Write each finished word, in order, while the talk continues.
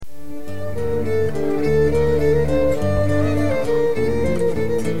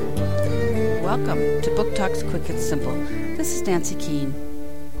Talks Quick and Simple. This is Nancy Keene.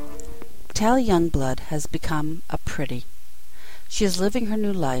 Tally Youngblood has become a pretty. She is living her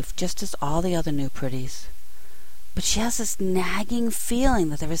new life just as all the other new pretties. But she has this nagging feeling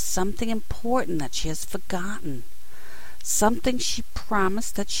that there is something important that she has forgotten. Something she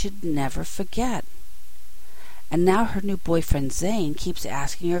promised that she'd never forget. And now her new boyfriend Zane keeps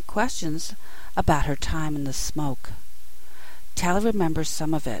asking her questions about her time in the smoke. Tally remembers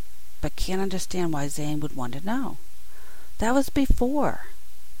some of it, but can't understand why Zane would want to know. That was before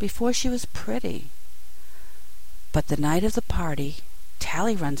she was pretty. But the night of the party,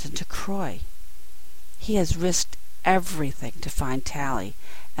 Tally runs into Croy. He has risked everything to find Tally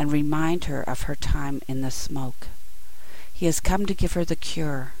and remind her of her time in the smoke. He has come to give her the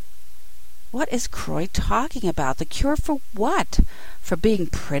cure. What is Croy talking about? The cure for what? For being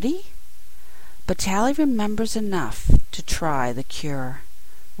pretty? But Tally remembers enough to try the cure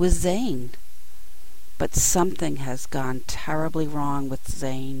with Zane. But something has gone terribly wrong with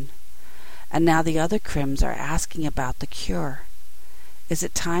Zane. And now the other Crims are asking about the cure. Is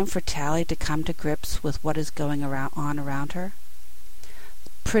it time for Tally to come to grips with what is going on around her?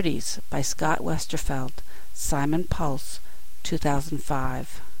 Pretties by Scott Westerfeld, Simon Pulse,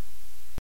 2005.